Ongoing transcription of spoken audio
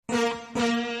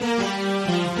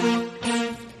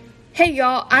Hey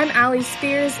y'all, I'm Allie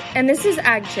Spears, and this is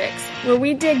Ag Chicks, where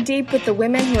we dig deep with the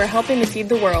women who are helping to feed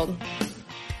the world.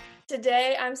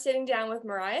 Today, I'm sitting down with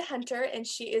Mariah Hunter, and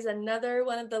she is another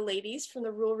one of the ladies from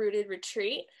the Rural Rooted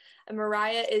Retreat. And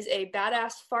Mariah is a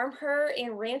badass farmer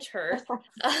and rancher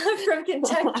from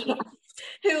Kentucky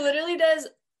who literally does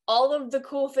all of the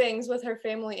cool things with her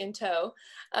family in tow.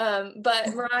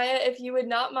 But Mariah, if you would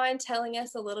not mind telling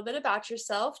us a little bit about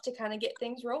yourself to kind of get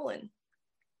things rolling.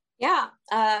 Yeah.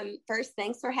 First,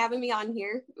 thanks for having me on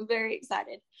here. I'm very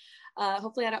excited.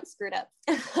 Hopefully I don't screw it up.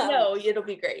 No, it'll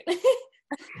be great.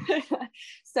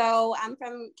 So I'm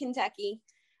from Kentucky.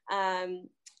 I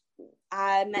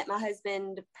met my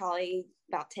husband probably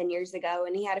about 10 years ago,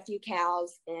 and he had a few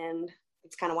cows, and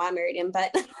it's kind of why I married him.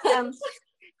 But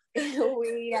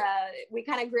we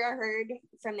kind of grew our herd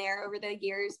from there over the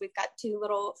years. We've got two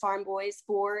little farm boys,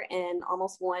 4 and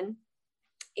almost 1.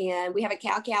 And we have a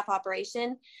cow-calf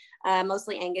operation,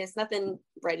 mostly Angus, nothing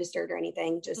registered or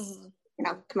anything, just,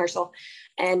 commercial.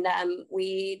 And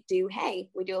we do hay.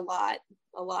 We do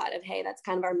a lot of hay. That's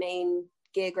kind of our main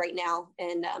gig right now.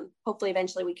 And hopefully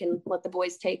eventually we can let the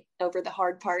boys take over the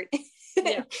hard part.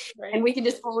 Yeah, right. And we can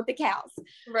just fool with the cows.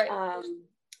 Right.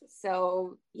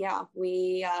 So yeah,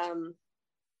 we,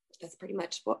 that's pretty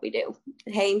much what we do.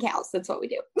 Hay and cows. That's what we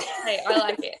do. Hey, I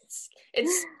like it.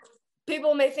 It's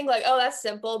people may think like, oh, that's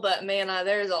simple, but man,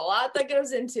 there's a lot that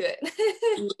goes into it.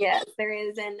 Yes, there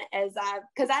is. And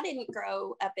because I didn't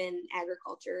grow up in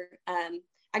agriculture.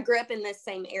 I grew up in this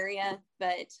same area,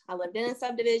 but I lived in a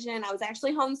subdivision. I was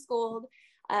actually homeschooled.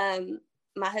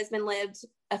 My husband lived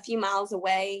a few miles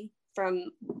away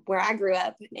from where I grew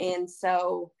up. And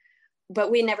so,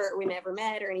 but we never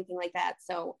met or anything like that.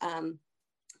 So,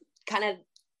 kind of,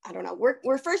 I don't know,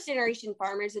 we're first generation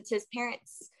farmers. It's his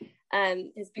parents'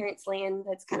 land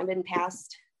that's kind of been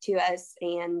passed to us.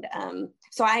 And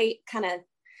so I kind of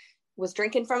was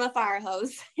drinking from a fire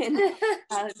hose and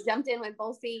jumped in with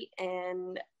both feet,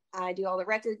 and I do all the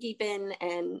record keeping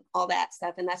and all that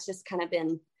stuff. And that's just kind of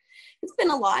it's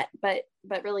been a lot, but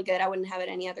really good. I wouldn't have it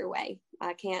any other way.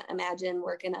 I can't imagine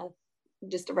working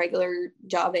just a regular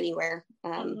job anywhere.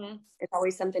 It's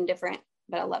always something different,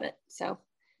 but I love it. So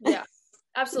yeah.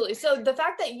 Absolutely. So the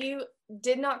fact that you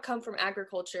did not come from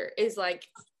agriculture is like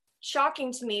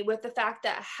shocking to me, with the fact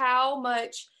that how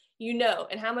much you know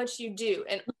and how much you do,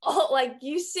 and all, like,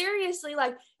 you seriously,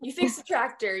 like, you fix the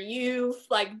tractor, you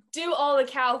like do all the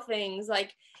cow things.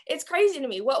 Like, it's crazy to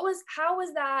me. How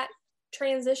was that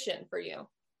transition for you?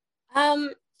 I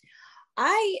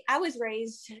was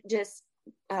raised just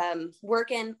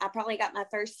working. I probably got my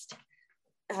first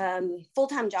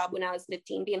full-time job when I was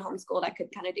 15, being homeschooled. I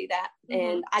could kind of do that.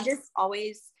 And I just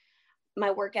always, my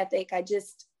work ethic,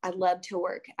 I love to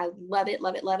work. I love it.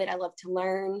 I love to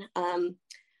learn.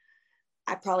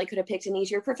 I probably could have picked an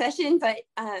easier profession, but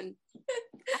I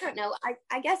don't know.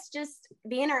 I guess just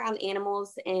being around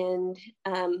animals and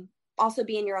also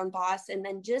being your own boss, and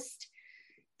then just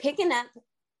picking up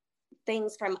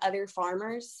things from other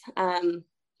farmers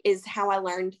is how I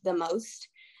learned the most.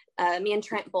 Me and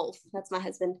Trent both, that's my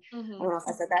husband. I don't know if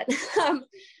I said that.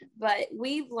 But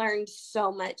we've learned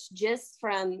so much just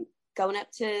from going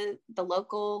up to the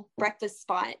local breakfast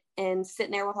spot and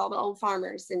sitting there with all the old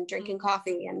farmers and drinking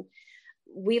coffee. And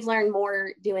we've learned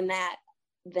more doing that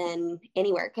than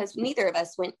anywhere, because neither of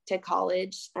us went to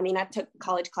college. I mean, I took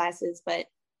college classes, but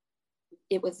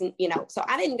it wasn't, so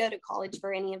I didn't go to college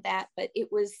for any of that, but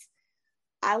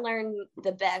I learned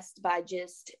the best by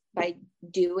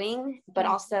doing, but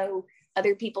also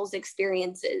other people's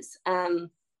experiences. I'm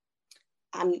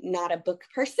not a book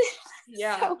person.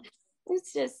 Yeah. So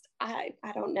it's just, I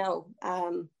don't know.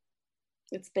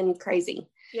 It's been crazy.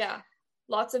 Yeah.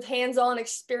 Lots of hands-on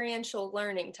experiential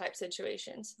learning type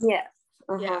situations. Yeah.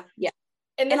 Yeah.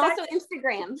 And also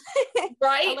Instagram.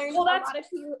 Right. I learned a lot of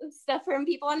stuff from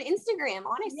people on Instagram,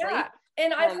 honestly. Yeah.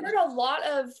 And I've heard a lot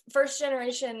of first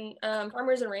generation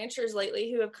farmers and ranchers lately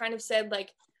who have kind of said,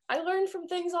 like, I learned from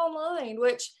things online,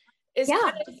 which is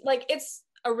kind of like, it's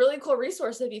a really cool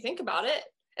resource if you think about it,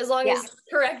 as long as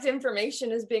correct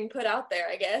information is being put out there,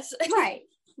 I guess. Right.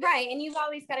 And you've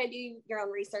always got to do your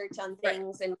own research on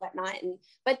things and whatnot.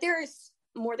 But there's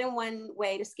more than one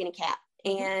way to skin a cat.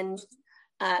 And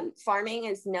farming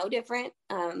is no different.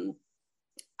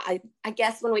 I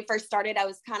guess when we first started, I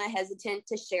was kind of hesitant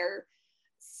to share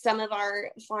some of our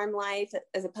farm life,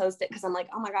 as opposed to, because I'm like,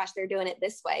 oh my gosh, they're doing it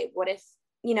this way. What if,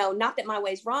 not that my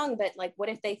way's wrong, but like, what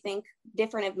if they think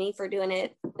different of me for doing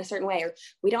it a certain way, or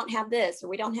we don't have this, or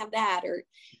we don't have that, or,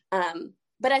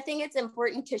 but I think it's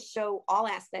important to show all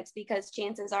aspects, because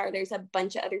chances are there's a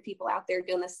bunch of other people out there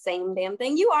doing the same damn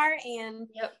thing you are. And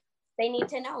they need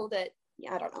to know that,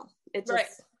 I don't know. It Right.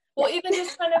 just, Well, even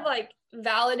just kind of like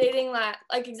validating that,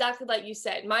 like exactly like you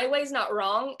said, my way's not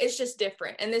wrong. It's just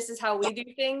different. And this is how we do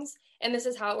things. And this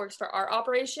is how it works for our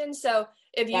operation. So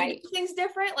if you right. do things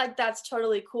different, like that's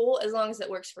totally cool as long as it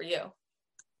works for you.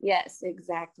 Yes,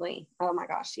 exactly. Oh my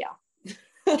gosh. Yeah.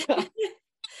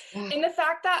 And the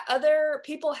fact that other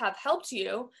people have helped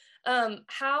you,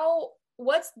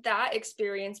 what's that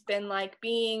experience been like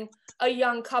being a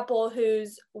young couple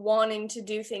who's wanting to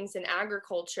do things in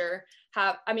agriculture?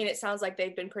 It sounds like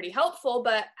they've been pretty helpful,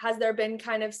 but has there been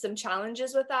kind of some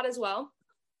challenges with that as well?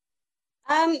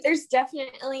 There's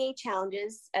definitely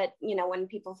challenges at, when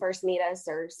people first meet us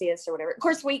or see us or whatever. Of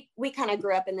course, we kind of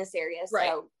grew up in this area, so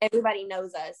Right. everybody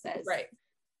knows us as Right.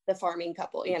 the farming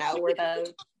couple, we're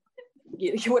the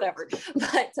whatever.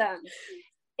 But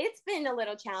it's been a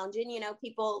little challenging,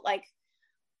 people like,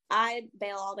 I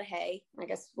bale all the hay. I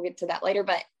guess we'll get to that later,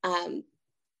 but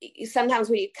sometimes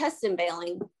we do custom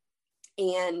baling,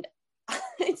 and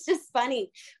it's just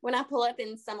funny when I pull up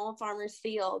in some old farmer's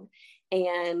field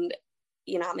and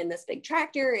I'm in this big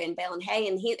tractor and baling hay,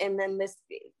 and then this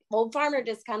old farmer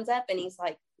just comes up and he's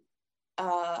like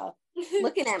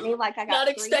looking at me like I got not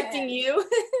expecting heads. you.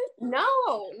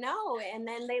 No. And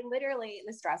then they literally,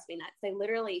 this drives me nuts, they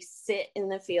literally sit in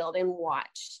the field and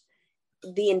watch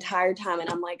the entire time,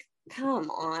 and I'm like, come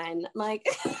on, like,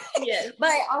 yeah.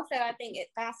 But also I think it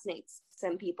fascinates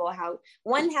some people how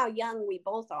young we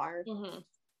both are, mm-hmm.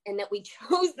 and that we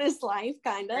chose this life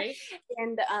kind of, right.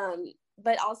 And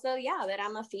but also that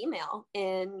I'm a female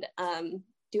and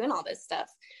doing all this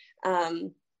stuff,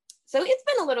 so it's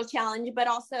been a little challenge, but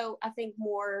also I think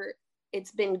more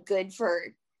it's been good for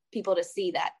people to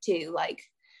see that too, like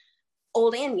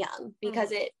old and young, because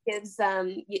mm-hmm. it gives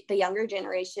the younger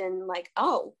generation like,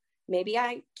 oh, maybe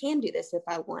I can do this if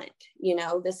I want,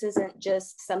 this isn't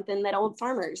just something that old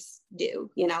farmers do,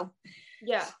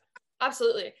 Yeah,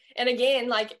 absolutely. And again,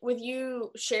 like with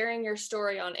you sharing your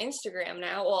story on Instagram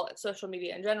now, well, social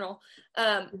media in general,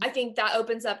 I think that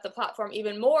opens up the platform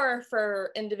even more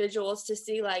for individuals to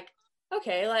see like,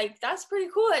 okay, like that's pretty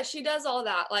cool that she does all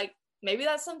that. Like maybe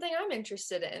that's something I'm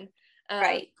interested in.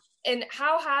 Right. And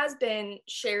how has been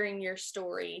sharing your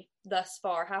story thus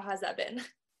far? How has that been?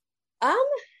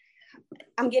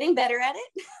 I'm getting better at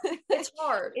it. It's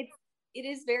hard. It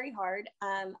is very hard.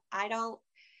 I don't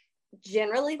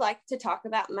generally like to talk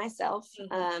about myself.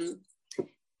 Mm-hmm.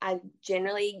 I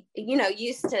generally,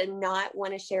 used to not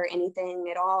want to share anything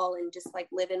at all and just like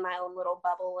live in my own little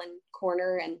bubble and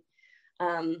corner.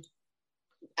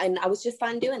 And I was just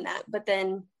fine doing that. But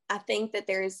then I think that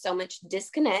there is so much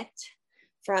disconnect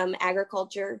from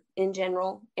agriculture in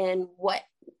general and what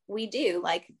we do.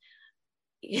 Like,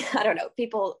 I don't know,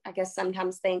 people, I guess,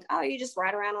 sometimes think, oh, you just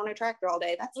ride around on a tractor all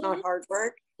day. That's mm-hmm. not hard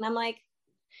work. And I'm like,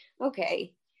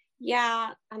 okay, yeah,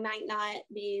 I might not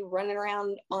be running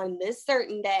around on this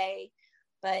certain day,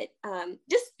 but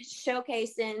just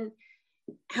showcasing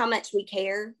how much we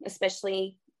care,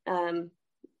 especially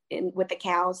with the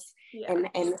cows, yeah.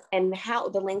 and how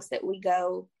the lengths that we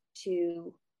go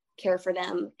to care for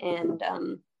them and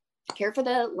care for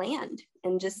the land,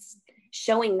 and just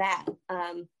showing that.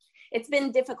 It's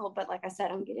been difficult, but like I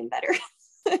said, I'm getting better.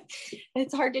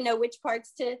 It's hard to know which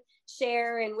parts to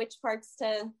share and which parts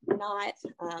to not.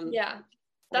 Yeah,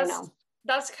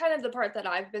 that's kind of the part that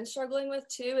I've been struggling with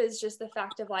too, is just the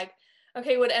fact of like,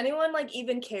 okay, would anyone like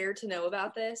even care to know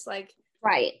about this? Like,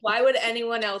 right. Why would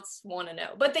anyone else want to know?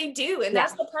 But they do. And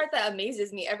that's the part that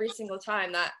amazes me every single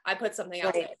time that I put something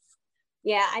out there.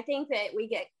 Yeah, I think that we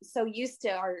get so used to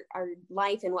our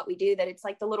life and what we do that it's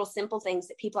like the little simple things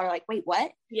that people are like, wait,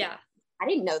 what? Yeah. I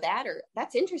didn't know that, or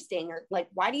that's interesting, or like,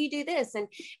 why do you do this? And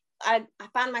I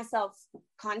find myself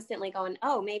constantly going,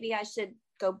 oh, maybe I should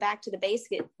go back to the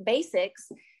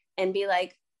basics and be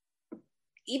like,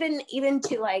 even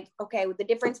to like, okay, the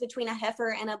difference between a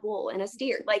heifer and a bull and a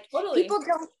steer, like totally.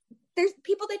 There's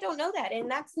people that don't know that, and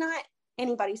that's not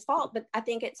anybody's fault, but I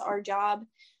think it's our job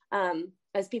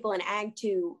as people in ag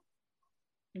to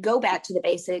go back to the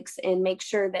basics and make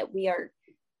sure that we are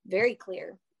very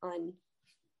clear on,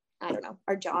 I don't know,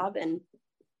 our job, and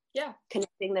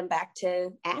connecting them back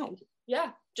to ag.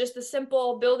 Yeah, just the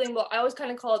simple building block. I always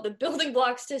kind of call it the building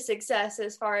blocks to success,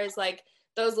 as far as like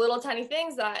those little tiny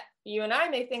things that you and I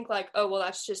may think like, oh, well,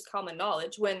 that's just common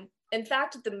knowledge, when in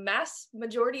fact the mass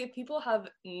majority of people have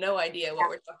no idea what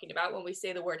we're talking about when we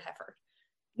say the word heifer.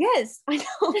 Yes, I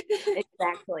know.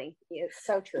 Exactly. It's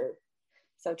so true.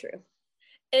 So true.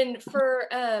 And for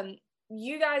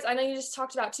you guys, I know you just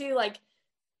talked about too, like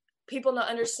people not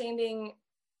understanding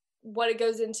what it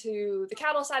goes into the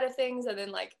cattle side of things, and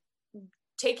then like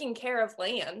taking care of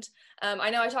land.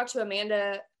 I know I talked to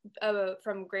Amanda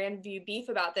from Grandview Beef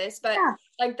about this, but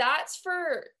like that's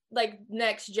for like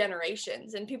next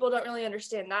generations, and people don't really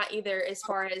understand that either, as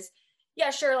far as,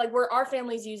 yeah, sure, like our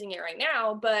family's using it right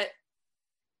now, but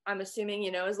I'm assuming,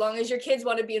 you know, as long as your kids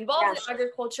want to be involved in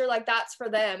agriculture, like that's for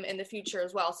them in the future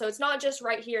as well. So it's not just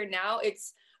right here and now,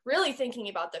 it's really thinking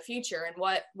about the future and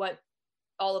what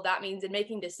all of that means, and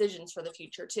making decisions for the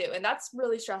future too. And that's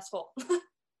really stressful.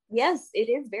 Yes, it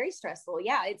is very stressful.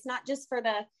 Yeah. It's not just for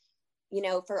the, you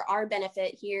know, for our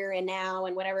benefit here and now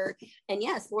and whatever. And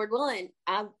yes, Lord willing,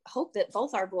 I hope that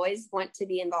both our boys want to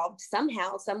be involved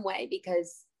somehow, some way,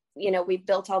 because, you know, we've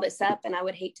built all this up, and I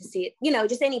would hate to see it, you know,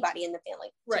 just anybody in the family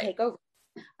to take over.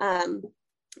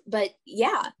 But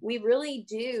yeah, we really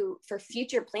do for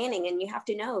future planning. And you have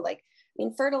to know, like, I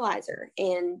mean, fertilizer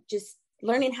and just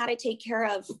learning how to take care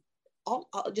of all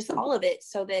of it,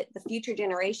 so that the future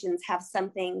generations have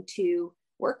something to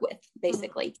work with,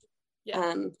 basically.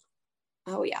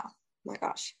 Oh yeah, my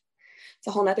gosh, it's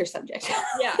a whole nother subject.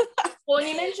 Yeah. Well, and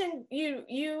you mentioned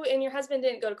you and your husband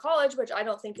didn't go to college, which I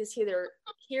don't think is either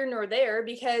here nor there,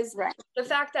 because the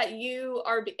fact that you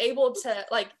are able to,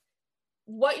 like,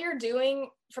 what you're doing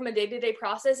from a day-to-day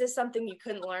process is something you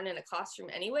couldn't learn in a classroom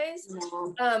anyways.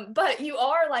 But you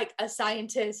are like a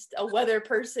scientist, a weather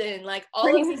person, like all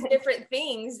of these different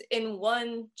things in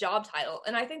one job title.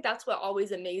 And I think that's what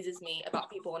always amazes me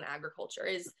about people in agriculture,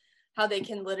 is how they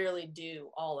can literally do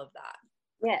all of that.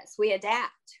 Yes, we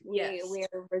adapt. We're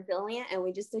resilient, and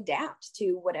we just adapt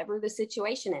to whatever the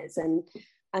situation is. And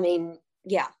I mean,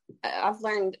 yeah, I've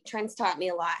learned, Trent's taught me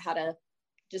a lot how to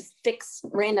just fix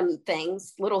random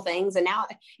things, little things. And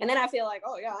then I feel like,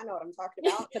 oh yeah, I know what I'm talking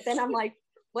about. But then I'm like,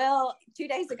 well, 2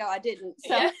 days ago I didn't.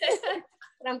 So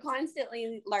but I'm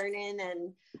constantly learning,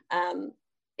 and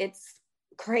it's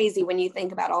crazy when you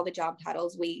think about all the job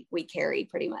titles we carry,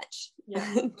 pretty much.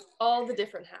 All the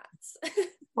different hats.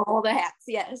 All the hats,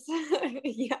 yes.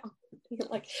 Yeah.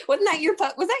 Like, wasn't that your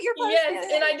post? Was that your post?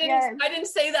 Yes, and I didn't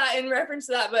say that in reference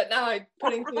to that, but now I'm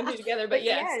putting two and two together. But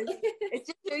yes. It's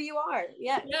just who you are.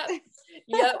 Yes.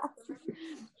 Yep.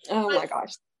 Oh my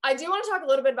gosh. I do want to talk a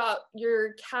little bit about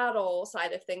your cattle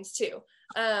side of things too.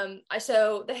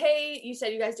 So the hay, you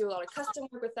said you guys do a lot of custom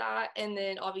work with that, and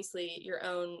then obviously your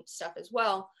own stuff as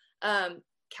well.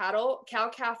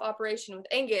 Cow-calf operation with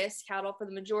Angus cattle for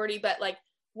the majority, but like,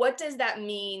 what does that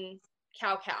mean,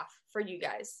 cow-calf, for you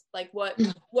guys? Like, what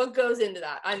goes into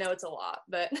that? I know it's a lot,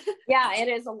 but yeah, it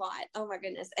is a lot. Oh my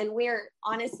goodness. And we're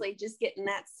honestly just getting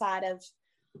that side of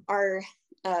our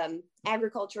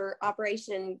agriculture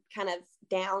operation kind of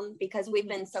down, because we've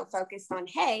been so focused on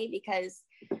hay, because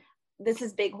this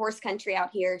is big horse country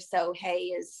out here, so hay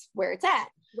is where it's at.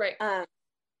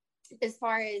 As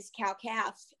far as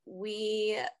cow-calf,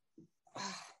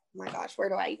 oh my gosh, where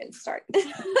do I even start?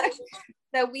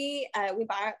 So we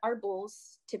buy our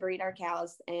bulls to breed our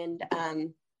cows, and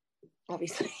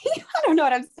obviously I don't know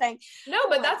what I'm saying. No,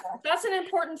 but that's an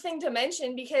important thing to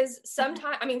mention, because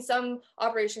sometimes, I mean, some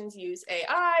operations use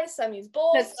AI, some use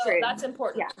bulls. That's true. That's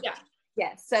important.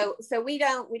 Yeah. So we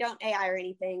don't AI or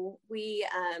anything. We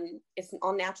it's an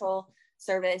all natural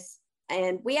service,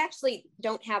 and we actually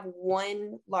don't have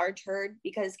one large herd,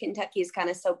 because Kentucky is kind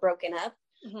of so broken up.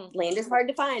 Land is hard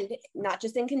to find, not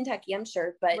just in Kentucky, I'm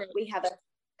sure, but we have a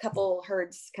couple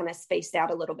herds kind of spaced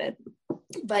out a little bit.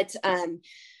 But I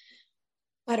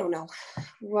don't know.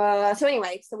 So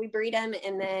anyway, so we breed them,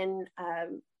 and then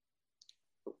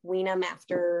wean them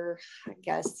after, I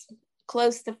guess,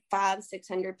 close to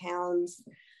 500-600 pounds.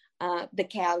 The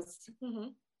calves.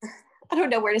 I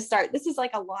don't know where to start. This is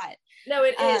like a lot. No,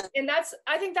 it is. And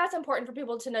I think that's important for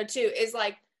people to know too, is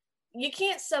like, you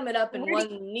can't sum it up in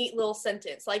one neat little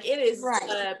sentence. Like, it is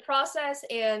a process,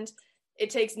 and it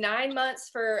takes 9 months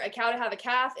for a cow to have a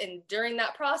calf. And during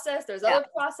that process, there's other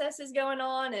processes going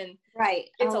on, and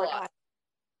it's a lot.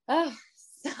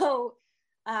 So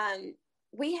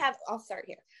I'll start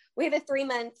here. We have a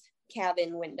 3-month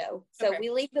calving window. So we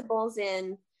leave the bulls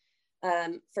in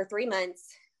for 3 months,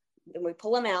 and we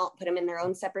pull them out, put them in their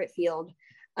own separate field.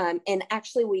 And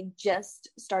actually we just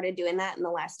started doing that in the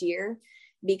last year,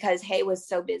 because hay was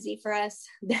so busy for us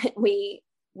that we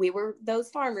were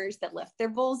those farmers that left their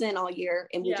bulls in all year,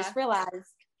 and we just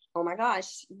realized, oh my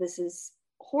gosh, this is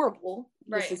horrible.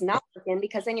 This is not working,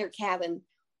 because then you're calving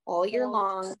all year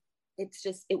long.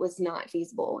 It was not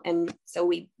feasible. And so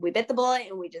we bit the bullet,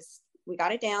 and we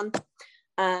got it down.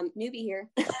 Newbie here.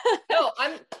 No,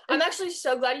 I'm actually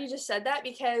so glad you just said that,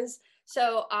 because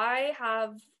so I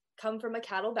have come from a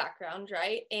cattle background,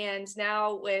 right? And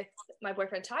now with my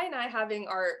boyfriend Ty and I having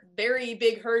our very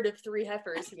big herd of 3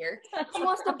 heifers here, he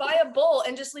wants to buy a bull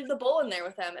and just leave the bull in there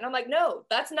with him. And I'm like, no,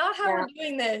 that's not how we're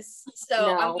doing this.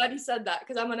 So I'm glad he said that,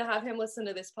 because I'm going to have him listen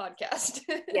to this podcast.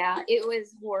 Yeah, it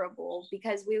was horrible,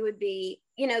 because we would be,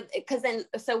 because then,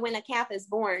 so when a calf is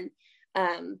born,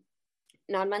 9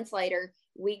 months later,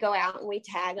 we go out and we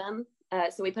tag them.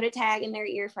 So we put a tag in their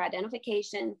ear for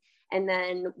identification. And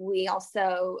then we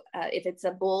also, if it's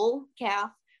a bull calf,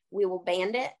 we will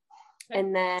band it. Okay.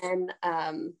 And then,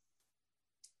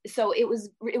 so it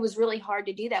was really hard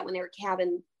to do that when they were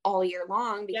calving all year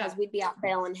long, because we'd be out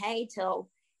baling hay till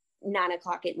 9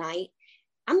 o'clock at night.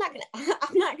 I'm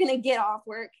not gonna get off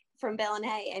work from baling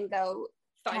hay and go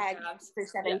tag for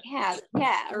 7 calves.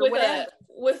 Yeah. Or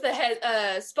with the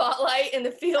head spotlight in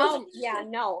the field. Oh yeah,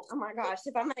 no. Oh my gosh.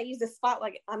 If I'm gonna use a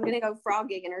spotlight, I'm gonna go frog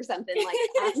gigging or something. Like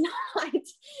I'm not,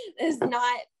 it's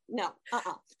not, no.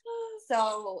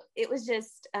 So it was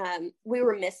just we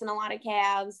were missing a lot of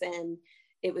calves, and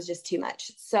it was just too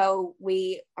much. So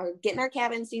we are getting our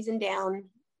calving season down.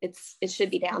 It should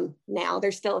be down now.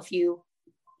 There's still a few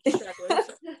a few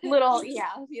little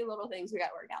things we got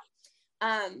to work out.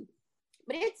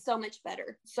 But it's so much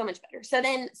better. So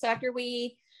after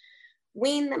we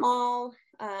wean them all,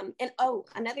 and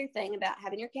another thing about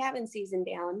having your calving season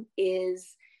down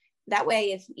is that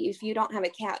way, if you don't have a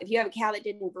cow, if you have a cow that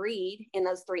didn't breed in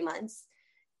those 3 months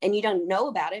and you don't know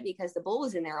about it because the bull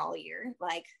was in there all year,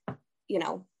 like,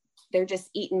 they're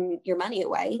just eating your money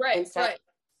away. Right. And so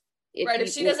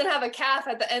if she doesn't have a calf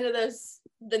at the end of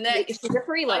the next she's a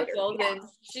freeloader, then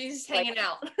she's hanging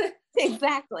out.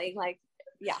 Exactly. Like,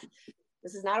 yeah,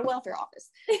 this is not a welfare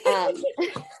office.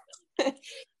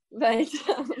 But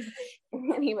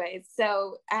anyways,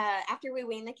 so after we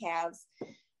wean the calves,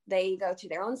 they go to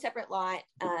their own separate lot.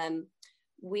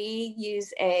 We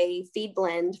use a feed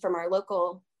blend from our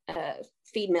local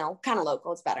feed mill, kind of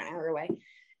local. It's about an hour away.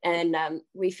 And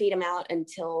we feed them out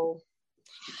until,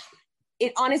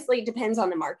 it honestly depends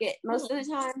on the market most of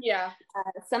the time. Yeah.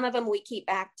 Some of them we keep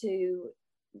back to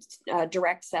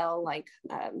direct sell, like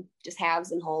just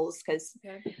halves and wholes, because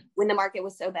when the market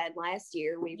was so bad last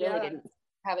year, we really didn't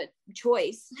have a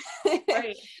choice.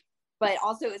 Right. But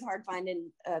also it was hard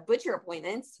finding butcher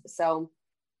appointments, so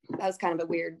that was kind of a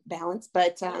weird balance.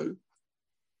 But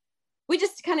we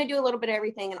just kind of do a little bit of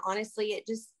everything, and honestly it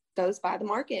just goes by the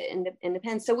market and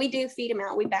depends. So we do feed them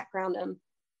out, we background them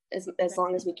as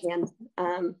long as we can,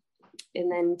 and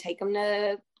then take them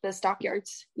to the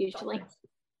stockyards usually. Okay.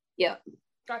 Yeah.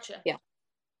 Gotcha. Yeah.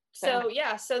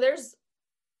 So there's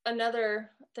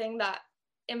another thing that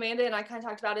Amanda and I kind of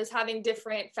talked about, is having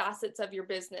different facets of your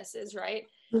businesses, right?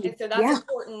 And so that's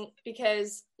important,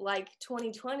 because like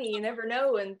 2020, you never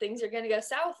know when things are going to go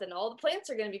south and all the plants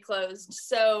are going to be closed.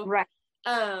 So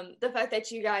the fact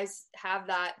that you guys have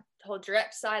that whole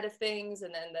direct side of things,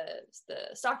 and then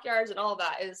the stockyards and all of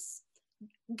that, is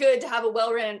good to have a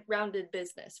well-rounded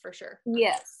business for sure.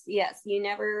 Yes. You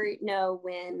never know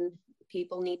when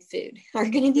people need food, are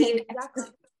going to need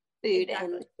food,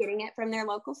 and getting it from their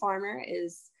local farmer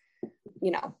is,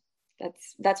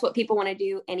 that's what people want to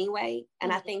do anyway.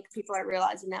 And I think people are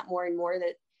realizing that more and more,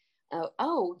 that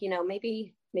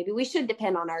maybe we should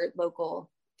depend on our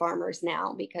local farmers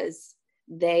now, because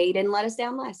they didn't let us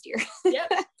down last year.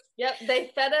 Yep. They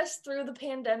fed us through the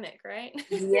pandemic, right?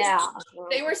 Yeah.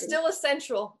 They were still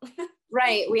essential.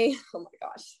 Right. Oh my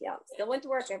gosh. Yeah. Still went to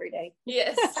work every day.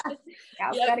 Yes.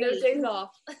 No days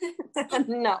off.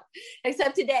 No,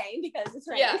 except today, because it's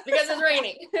raining. Yeah, because it's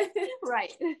raining.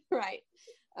 Right.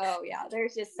 Oh yeah.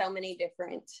 There's just so many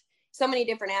different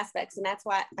aspects. And that's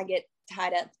why I get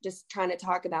tied up just trying to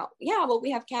talk about,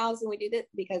 we have cows and we do this,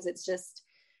 because it's just,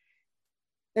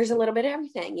 there's a little bit of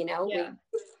everything,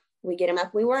 we get them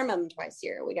up, we worm them twice a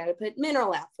year. We got to put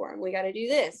mineral out for them. We got to do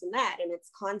this and that. And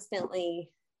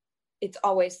it's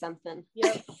always something.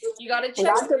 Yep. You got to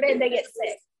check. God forbid they get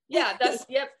sick. Yeah,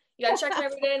 you got to check them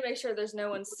every day and make sure there's no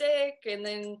one sick. And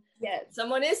then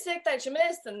someone is sick that you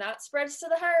missed, and that spreads to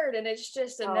the herd. And it's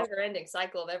just a never ending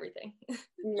cycle of everything.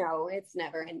 No, it's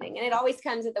never ending. And it always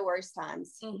comes at the worst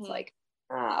times. It's like,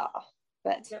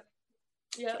 but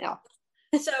yeah.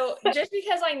 So just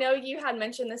because I know you had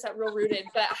mentioned this at Real Rooted,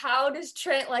 but how does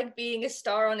Trent like being a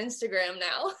star on Instagram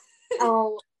now?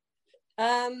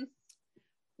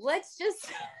 Let's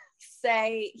just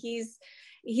say he's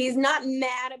not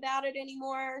mad about it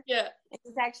anymore. Yeah.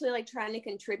 He's actually like trying to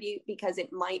contribute because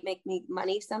it might make me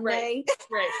money someday.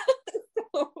 Right.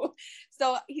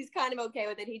 So he's kind of okay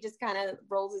with it. He just kind of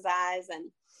rolls his eyes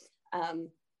and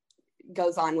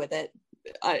goes on with it.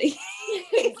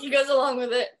 He goes along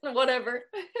with it, whatever.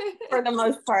 For the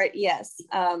most part, yes.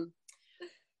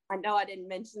 I know I didn't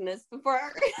mention this before.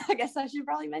 I guess I should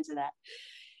probably mention that.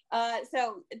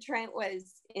 So Trent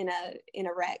was in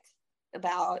a wreck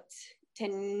about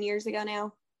 10 years ago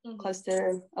now, close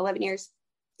to 11 years.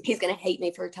 He's going to hate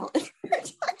me for telling.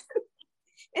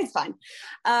 It's fine.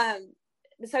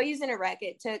 So he was in a wreck.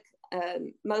 It took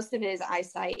most of his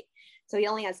eyesight. So he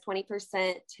only has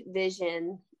 20%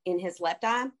 vision in his left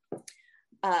eye.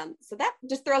 So that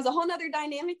just throws a whole nother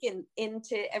dynamic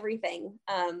into everything.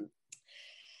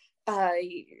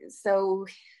 So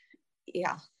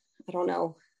yeah, I don't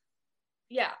know.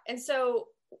 Yeah.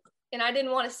 And I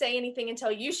didn't want to say anything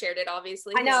until you shared it,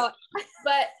 obviously. I know.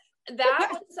 But that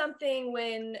was something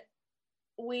when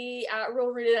we at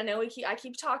Rural Rooted, I know I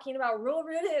keep talking about Rural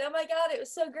Rooted. Oh my God, it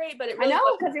was so great, but it really I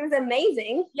know, because it was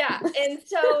amazing. Yeah. And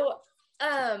so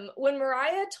when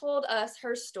Mariah told us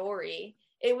her story,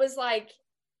 it was like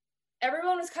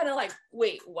everyone was kind of like,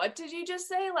 wait, what did you just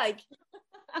say? Like,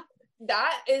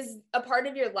 that is a part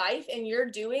of your life and you're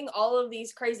doing all of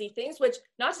these crazy things, which,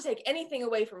 not to take anything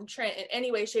away from Trent in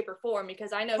any way, shape, or form,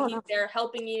 because I know he's there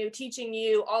helping you, teaching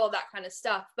you, all of that kind of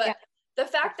stuff. But the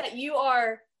fact that you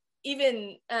are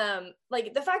even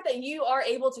the fact that you are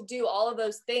able to do all of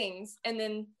those things, and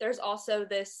then there's also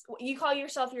this, you call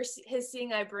yourself his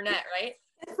seeing eye brunette, right?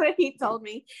 That's what he told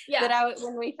me. Yeah. That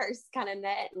when we first kind of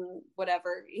met and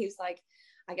whatever, he's like,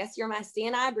 I guess you're my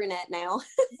seeing eye brunette now.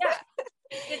 Yeah.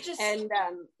 It just, and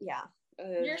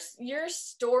your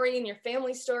story and your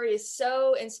family story is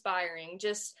so inspiring.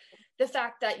 Just the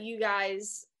fact that you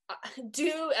guys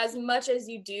do as much as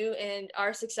you do and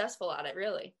are successful at it,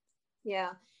 really.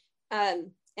 Yeah.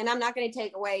 And I'm not going to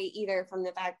take away either from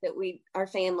the fact that our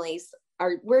families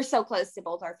we're so close to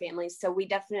both our families. So we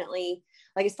definitely,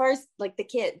 like, as far as like the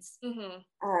kids,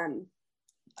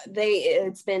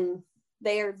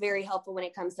 they are very helpful when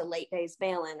it comes to late days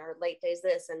bailing or late days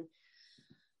this, and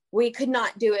we could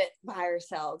not do it by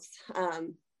ourselves.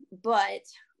 But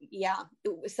yeah,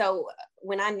 so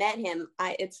when I met him,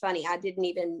 it's funny, I didn't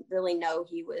even really know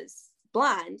he was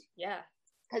blind. Yeah.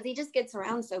 Because he just gets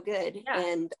around so good. Yeah.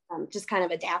 And just kind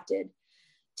of adapted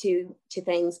to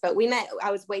things. But we met,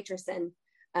 I was waitressing,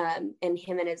 and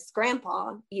him and his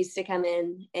grandpa used to come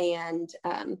in and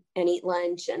eat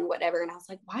lunch and whatever. And I was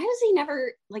like, why does he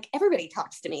never, like, everybody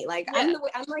talks to me? Like, I'm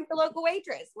like the local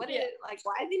waitress. What is it? Like,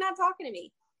 why is he not talking to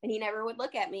me? And he never would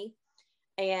look at me.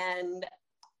 And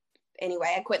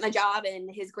anyway, I quit my job, and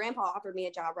his grandpa offered me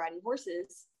a job riding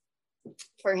horses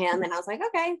for him. And I was like,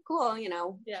 okay, cool.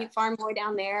 Cute farm boy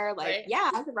down there. Like,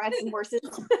 I could ride some horses.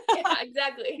 Yeah,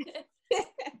 exactly.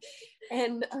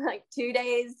 And like 2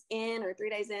 days in or 3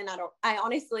 days in, I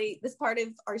honestly, this part of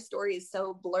our story is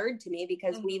so blurred to me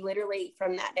because we literally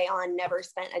from that day on never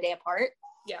spent a day apart.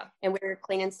 Yeah. And we were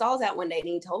cleaning stalls out one day, and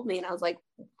he told me, and I was like,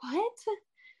 what?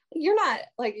 You're not,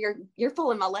 like, you're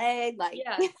pulling my leg. Like,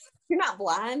 you're not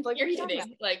blind. Like, you're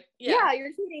kidding. Like, yeah,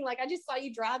 you're kidding. Like, I just saw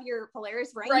you drive your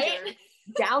Polaris Ranger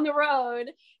down the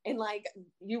road, and like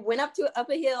you went up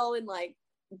a hill and like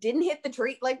didn't hit the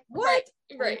tree. Like, what?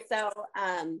 Right.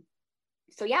 And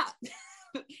so yeah.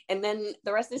 And then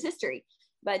the rest is history.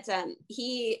 But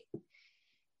he's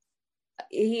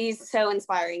so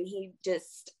inspiring.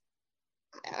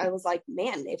 I was like,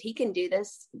 man, if he can do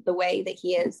this the way that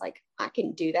he is, like, I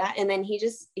can do that. And then he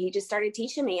just started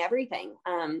teaching me everything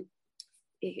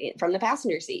from the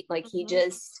passenger seat. Like, he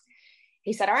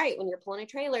said, all right, when you're pulling a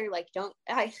trailer, like,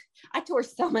 I tore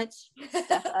so much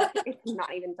stuff up. It's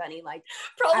not even funny. Like,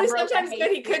 probably sometimes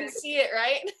good he couldn't see it,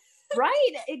 right?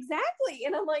 Right, exactly.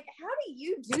 And I'm like, how do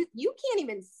you can't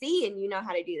even see, and you know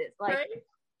how to do this? Like,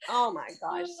 oh my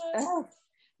gosh.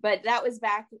 But that was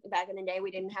back in the day. We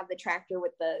didn't have the tractor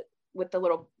with the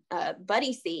little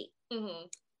buddy seat. Mm-hmm.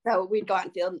 So we'd go out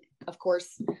and field. Of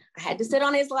course, I had to sit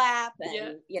on his lap,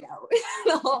 and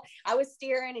I was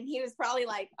steering, and he was probably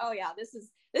like, "Oh yeah, this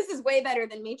is way better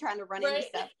than me trying to run into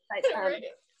stuff." But,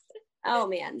 oh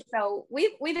man, so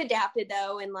we've adapted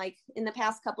though, and like in the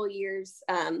past couple of years,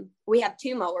 we have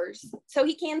 2 mowers, so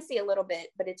he can see a little bit,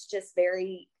 but it's just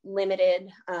very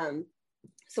limited.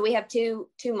 So we have two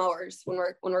mowers when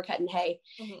we're cutting hay,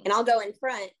 and I'll go in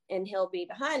front, and he'll be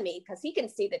behind me because he can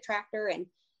see the tractor and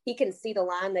he can see the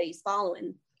line that he's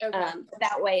following. Okay.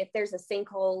 That way, if there's a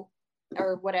sinkhole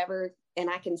or whatever, and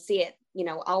I can see it,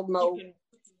 I'll mow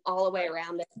all the way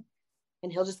around it,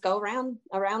 and he'll just go around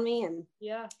me. And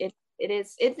it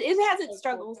has its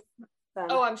struggles.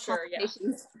 I'm sure. Yeah.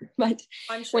 But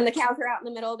I'm sure when the cows are out in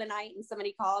the middle of the night and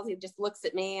somebody calls, he just looks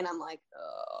at me, and I'm like,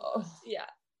 oh, yeah,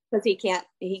 because he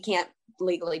can't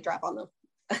legally drive on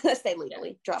unless they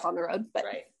legally drop on the road, but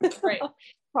right.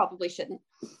 Probably shouldn't.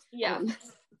 Yeah.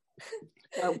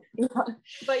 So,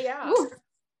 but yeah,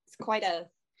 it's quite a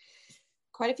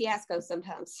fiasco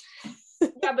sometimes.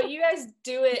 Yeah, but you guys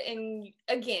do it, and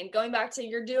again, going back to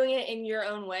you're doing it in your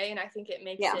own way, and I think it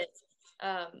makes it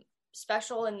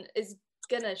special, and is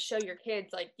gonna show your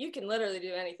kids like you can literally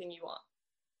do anything you want.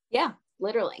 Yeah,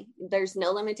 literally. There's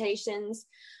no limitations.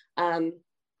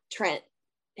 Trent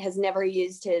has never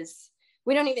used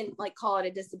we don't even like call it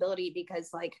a disability because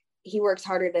like he works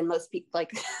harder than most people.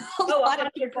 Like a lot 100%.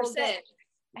 Of people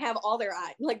have all their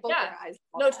eyes, like both their eyes.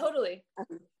 No, totally.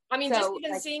 I mean, just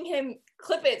even seeing him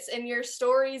clip it in your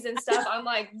stories and stuff, I'm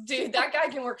like, dude, that guy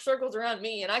can work circles around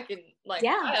me, and I can I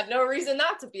have no reason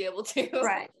not to be able to.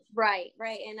 Right.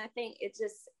 And I think it's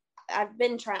just, I've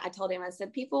been trying. I told him, I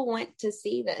said, people want to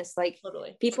see this. Like,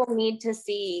 totally. People need to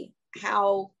see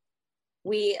how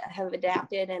we have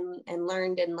adapted and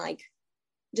learned, and like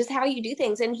just how you do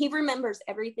things. And he remembers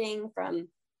everything from.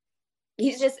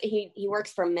 He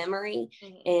works from memory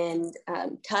and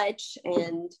touch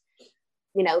and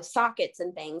sockets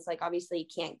and things. Like obviously you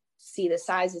can't see the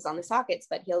sizes on the sockets,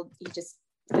 but he just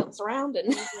feels around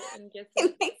and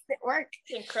it makes it work.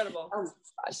 It's incredible. Oh my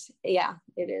gosh. Yeah,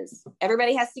 it is.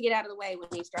 Everybody has to get out of the way when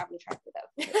he's driving the tractor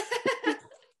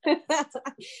though.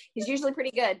 He's usually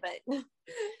pretty good, but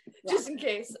just in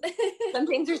case. Some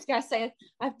things are just gotta say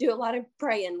I have to do a lot of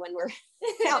praying when we're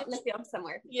out in the field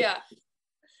somewhere. Yeah.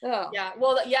 Oh. Yeah.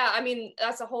 Well, yeah, I mean,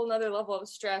 that's a whole nother level of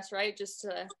stress, right? Just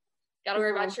to got to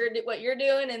worry about what you're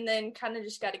doing, and then kind of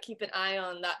just got to keep an eye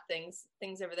on that things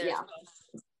over there. Yeah. As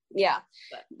well. Yeah.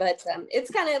 But it's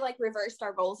kind of like reversed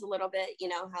our goals a little bit,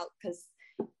 how, because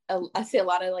I see a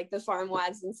lot of like the farm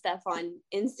wives and stuff on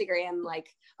Instagram,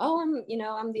 like, oh, I'm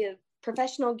the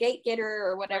professional gate getter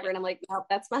or whatever. Right. And I'm like, oh,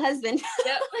 that's my husband.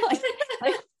 Yep.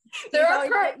 like there are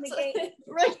pros.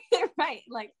 Right.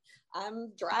 Like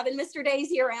I'm driving Mr.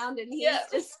 Daisy around and he's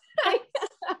just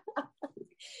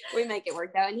we make it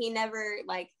work though. And he never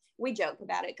we joke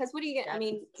about it. Cause what do you get? I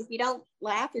mean, if you don't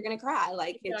laugh, you're going to cry.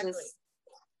 Like it's just,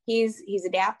 he's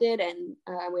adapted, and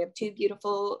we have 2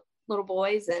 beautiful little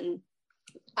boys, and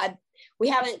we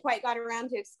haven't quite got around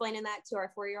to explaining that to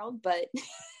our 4-year-old, but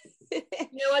you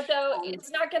know what though?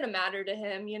 It's not going to matter to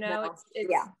him, No.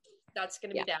 It's that's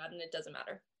going to be dad, and it doesn't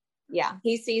matter. Yeah.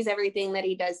 He sees everything that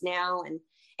he does now.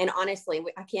 And honestly,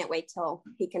 I can't wait till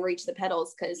he can reach the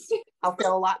pedals, because I'll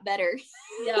feel a lot better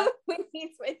when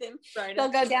he's with him. Right. They'll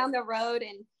go down the road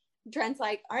and Trent's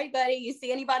like, all right, buddy, you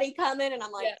see anybody coming? And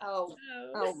I'm like, oh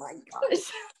my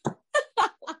gosh.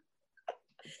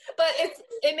 But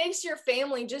it makes your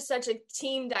family just such a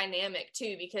team dynamic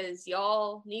too, because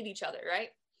y'all need each other, right?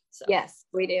 So. Yes,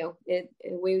 we do.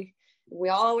 We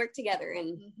all work together,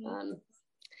 and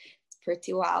it's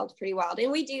pretty wild.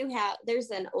 And we do there's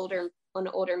an older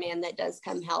man that does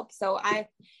come help. So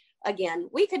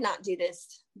we could not do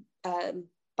this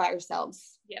by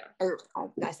ourselves. Yeah. Or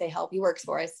I say help, he works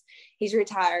for us. He's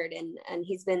retired, and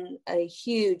he's been a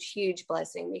huge, huge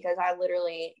blessing, because I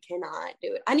literally cannot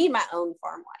do it. I need my own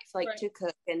farm wife, to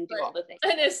cook and do all the things.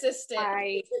 An assistant.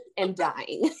 I am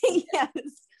dying. Yes.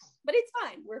 But it's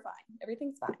fine. We're fine.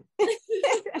 Everything's fine.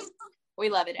 We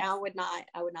love it. I would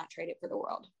not trade it for the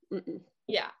world. Mm-mm.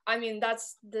 Yeah. I mean,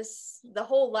 that's the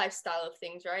whole lifestyle of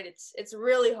things, right? It's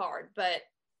really hard, but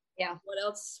what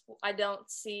else? I don't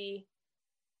see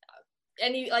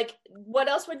any, what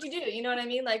else would you do? You know what I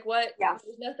mean?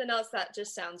 There's nothing else that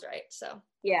just sounds right. So.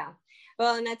 Yeah.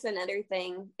 Well, and that's another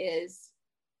thing, is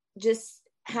just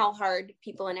how hard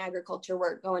people in agriculture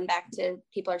work, going back to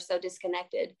people are so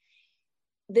disconnected.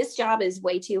 This job is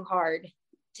way too hard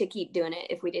to keep doing it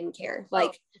if we didn't care.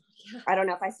 I don't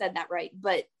know if I said that right,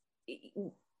 but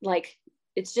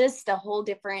it's just a whole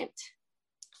different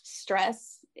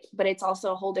stress, but it's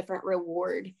also a whole different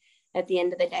reward at the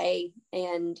end of the day.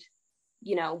 And,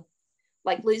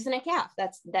 losing a calf,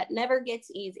 that never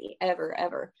gets easy,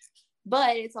 ever,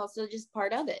 but it's also just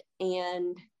part of it.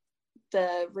 And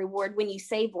the reward when you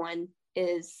save one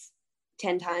is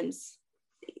 10 times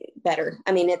better.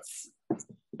 I mean,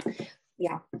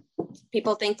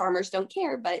 people think farmers don't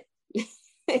care, but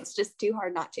it's just too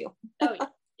hard not to. Oh,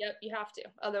 yep, you have to.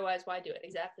 Otherwise, why do it?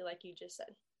 Exactly like you just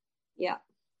said. Yeah.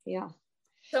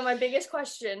 So my biggest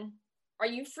question, are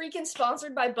you freaking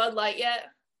sponsored by Bud Light yet?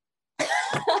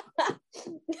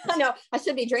 No, I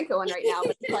should be drinking one right now,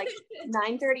 but it's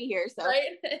 9:30 here, so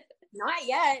right? Not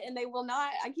yet, and they will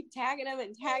not. I keep tagging them,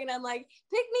 like,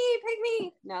 pick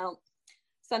me. No,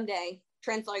 someday.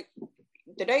 Trent's like,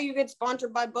 today you get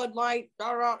sponsored by Bud Light.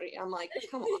 I'm like,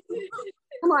 come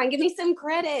on, give me some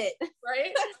credit.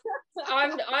 Right?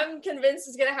 I'm convinced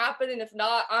it's gonna happen, and if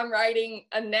not, I'm writing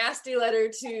a nasty letter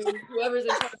to whoever's in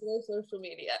charge of their social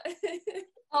media.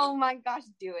 Oh my gosh,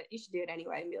 do it. You should do it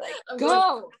anyway and be like, I'm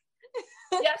go.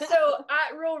 Yeah, so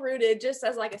at Real Rooted, just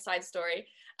as like a side story,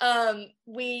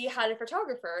 we had a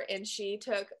photographer and she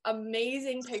took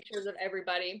amazing pictures of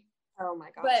everybody. Oh my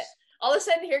gosh. But all of a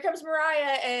sudden, here comes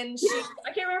Mariah, and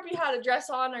I can't remember if you had a dress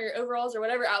on or your overalls or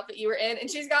whatever outfit you were in, and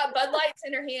she's got Bud Lights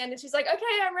in her hand, and she's like,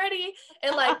 okay, I'm ready.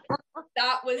 And like,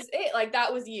 that was it. Like,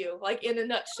 that was you, like, in a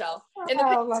nutshell. And the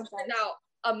pictures turned out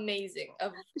amazing.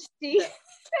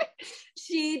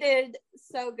 She did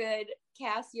so good.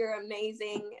 Cass, you're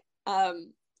amazing.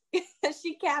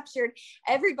 She captured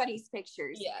everybody's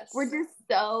pictures. Yes. We're just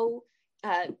so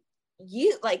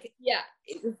you like, yeah,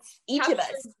 each of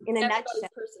us in a nutshell.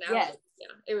 Yes.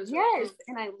 Yeah, it was really cool.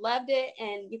 And I loved it,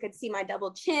 and you could see my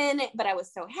double chin, but I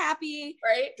was so happy,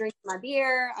 right? Drinking my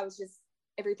beer. I was just,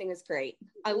 everything was great.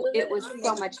 It was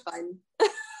so much fun.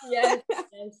 Yes.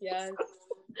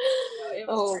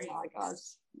 Oh great. My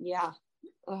gosh, yeah.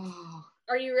 Oh,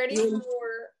 are you ready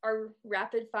for our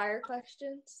rapid fire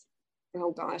questions?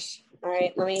 Oh gosh. All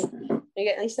right, let me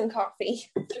get me some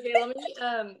coffee. Okay, let me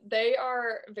they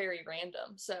are very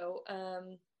random, so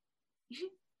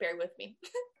bear with me.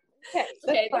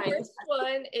 Okay, the first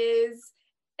one is,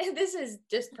 and this is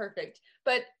just perfect,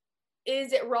 but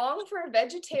is it wrong for a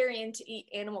vegetarian to eat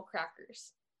animal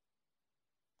crackers?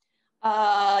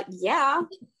 Yeah.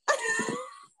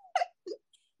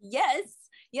 Yes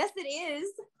it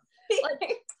is.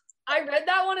 Like, I read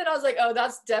that one and I was like, oh,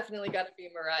 that's definitely got to be a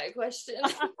Mariah question.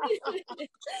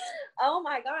 Oh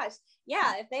my gosh.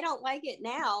 Yeah, if they don't like it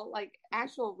now, like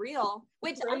actual real,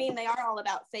 which I mean, they are all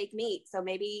about fake meat, so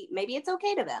maybe it's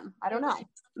okay to them. I don't know.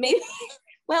 Maybe.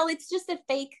 Well, it's just a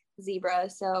fake zebra,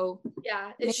 so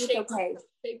yeah, it's okay.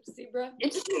 Shaped zebra.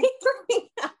 It's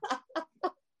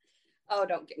Oh,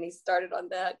 don't get me started on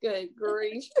that. Good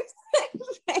grief.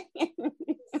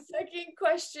 Second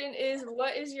question is,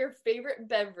 what is your favorite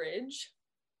beverage?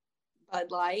 Bud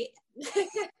Light.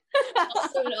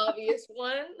 Also an obvious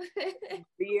one.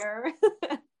 Beer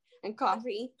and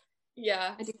coffee.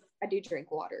 Yeah. I do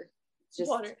drink water. Just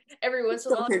water. Every once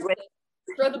in a while.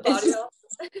 Throw the body off.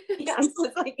 Yeah, I'm just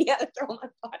like, yeah, throw my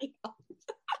body off.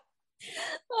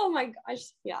 Oh my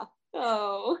gosh. Yeah.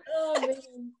 Oh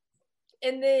man.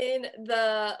 And then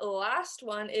the last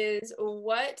one is,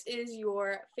 what is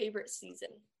your favorite season?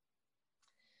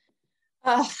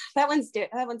 That one's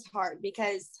hard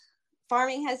because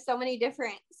farming has so many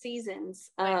different seasons.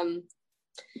 I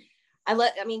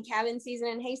mean, cabin season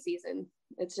and hay season.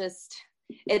 It's just,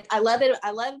 I love it. I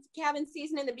love cabin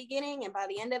season in the beginning, and by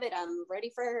the end of it, I'm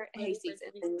ready for hay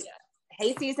season.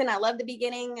 Hay season, I love the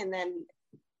beginning, and then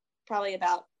probably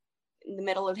about in the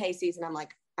middle of hay season, I'm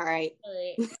like, all right.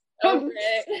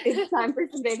 Okay. It's time for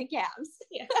some baby calves.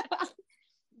 Yeah.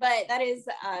 But that's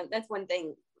one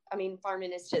thing. I mean,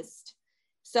 farming is just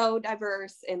so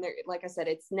diverse, and there, like I said,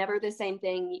 it's never the same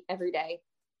thing every day.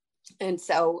 And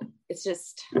so it's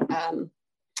just,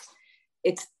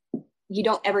 you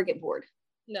don't ever get bored.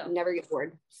 No. You never get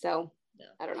bored. So no.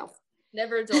 I don't know.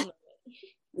 Never a dull moment.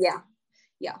 Yeah.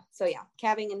 So yeah,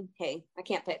 calving and hay. I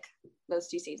can't pick those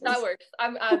two seasons. That works.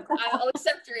 I'll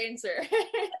accept your answer.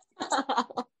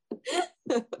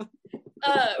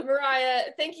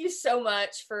 Mariah, thank you so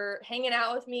much for hanging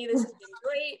out with me. This has been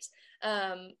great.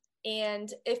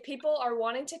 And if people are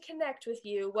wanting to connect with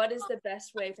you, what is the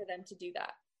best way for them to do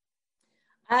that?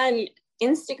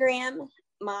 Instagram,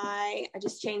 I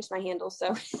just changed my handle,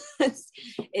 so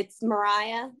it's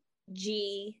Mariah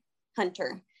G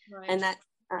Hunter, right. And that's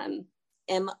Moriah.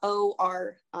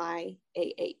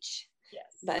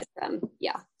 Yes. But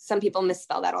yeah, some people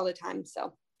misspell that all the time,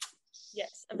 so.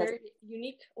 Yes, a very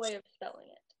unique way of spelling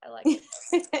it. I like it.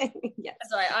 Yes.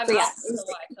 Sorry, I'm not sure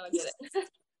why, so I get it.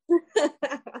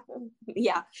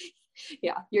 Yeah.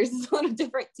 Yours is a little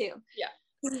different too. Yeah.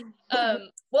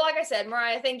 Well, like I said,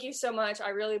 Mariah, thank you so much. I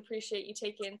really appreciate you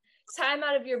taking time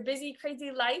out of your busy,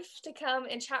 crazy life to come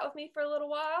and chat with me for a little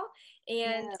while.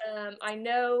 And I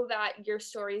know that your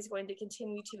story is going to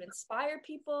continue to inspire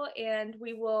people, and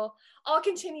we will all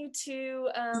continue to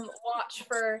watch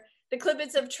for the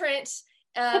Clippets of Trent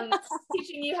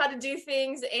teaching you how to do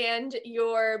things and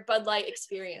your Bud Light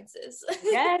experiences.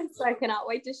 Yes, I cannot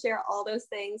wait to share all those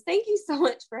things. Thank you so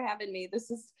much for having me.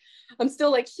 I'm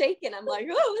still like shaking. I'm like,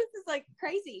 oh, this is like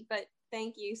crazy, but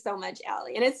thank you so much,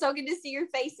 Allie. And it's so good to see your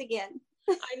face again.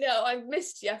 I know, I've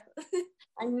missed you.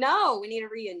 I know, we need a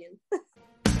reunion.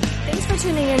 Thanks for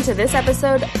tuning in to this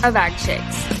episode of Ag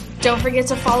Chicks. Don't forget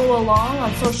to follow along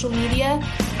on social media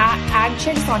at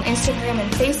AgChicks on Instagram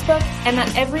and Facebook, and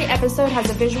that every episode has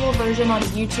a visual version on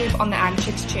YouTube on the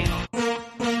AgChicks channel.